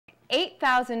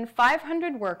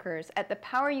8,500 workers at the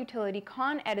power utility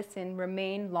Con Edison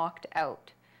remain locked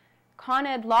out. Con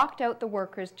Ed locked out the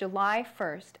workers July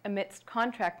 1st amidst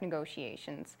contract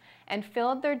negotiations and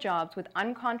filled their jobs with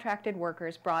uncontracted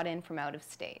workers brought in from out of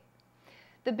state.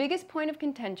 The biggest point of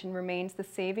contention remains the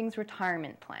savings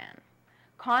retirement plan.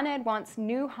 Con Ed wants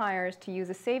new hires to use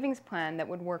a savings plan that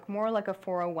would work more like a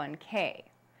 401k.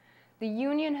 The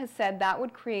union has said that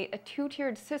would create a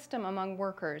two-tiered system among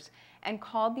workers and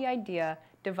called the idea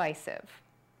divisive.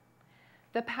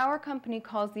 The power company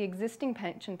calls the existing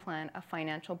pension plan a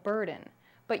financial burden,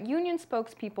 but union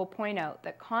spokespeople point out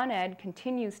that Con Ed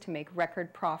continues to make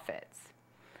record profits.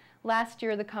 Last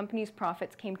year, the company's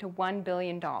profits came to $1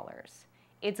 billion.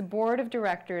 Its board of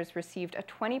directors received a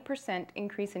 20%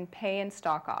 increase in pay and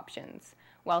stock options,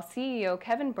 while CEO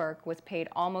Kevin Burke was paid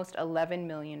almost $11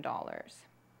 million.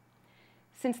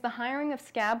 Since the hiring of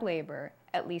scab labor,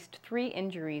 at least 3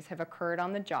 injuries have occurred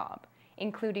on the job,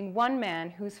 including one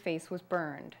man whose face was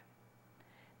burned.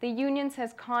 The union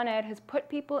says Con Ed has put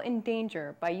people in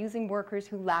danger by using workers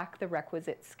who lack the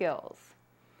requisite skills.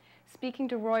 Speaking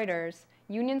to Reuters,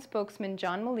 union spokesman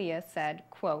John Malia said,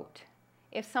 quote,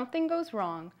 "If something goes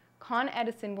wrong, Con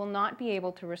Edison will not be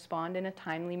able to respond in a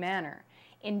timely manner,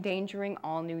 endangering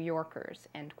all New Yorkers,"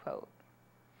 end quote.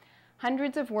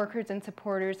 Hundreds of workers and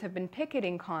supporters have been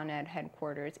picketing Con Ed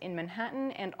headquarters in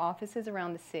Manhattan and offices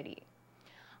around the city.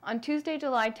 On Tuesday,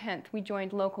 July 10th, we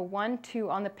joined Local 1-2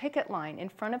 on the picket line in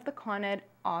front of the Con Ed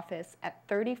office at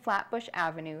 30 Flatbush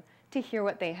Avenue to hear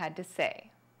what they had to say.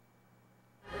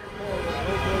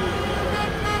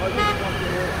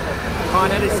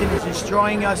 Con Edison is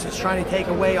destroying us. It's trying to take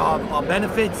away our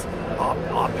benefits,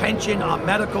 our pension, our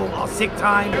medical, our sick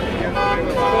time.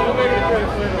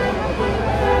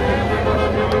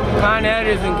 Con Ed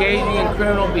is engaging in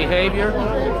criminal behavior.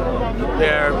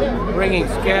 They're bringing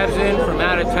scabs in from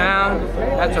out of town.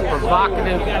 That's a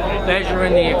provocative measure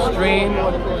in the extreme.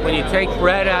 When you take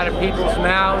bread out of people's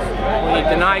mouths, when you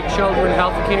deny children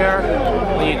health care,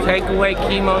 when you take away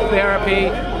chemotherapy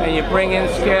and you bring in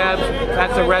scabs,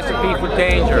 that's a recipe for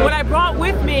danger. What I brought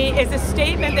with me is a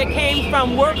statement that came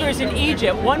from workers in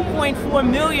Egypt. 1.4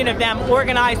 million of them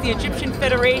organized the Egyptian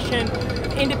Federation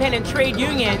of Independent Trade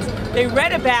Unions. They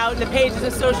read about in the pages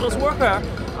of Socialist Worker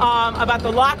about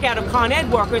the lockout of Con Ed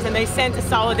workers, and they sent a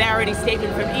solidarity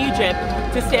statement from Egypt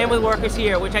to stand with workers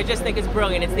here, which I just think is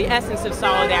brilliant. It's the essence of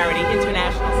solidarity,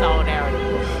 international solidarity.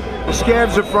 The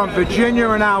scabs are from Virginia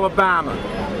and Alabama.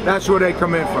 That's where they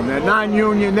come in from. They're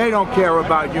non-union. They don't care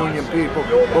about union people.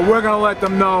 But we're going to let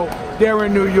them know they're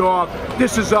in New York.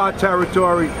 This is our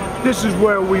territory. This is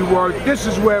where we work. This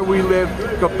is where we live.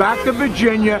 Go back to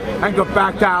Virginia and go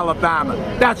back to Alabama.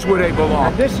 That's where they belong.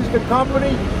 And this is the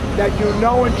company that you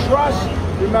know and trust.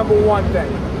 Remember one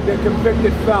thing. They're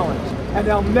convicted felons. And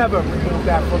they'll never remove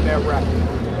that from their record.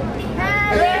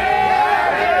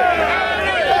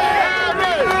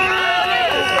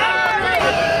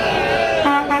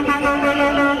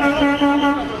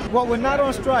 Well, we're not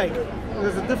on strike.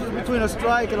 There's a difference between a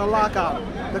strike and a lockout.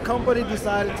 The company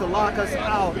decided to lock us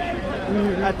out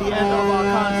at the end of our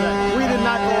contract. We did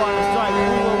not go on a strike. We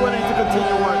were willing to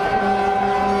continue working.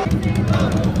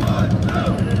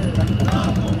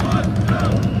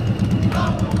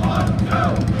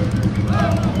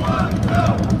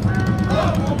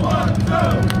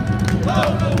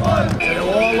 They're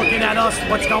all looking at us,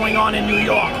 what's going on in New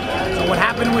York. So what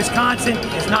happened in Wisconsin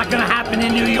is not going to happen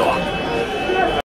in New York.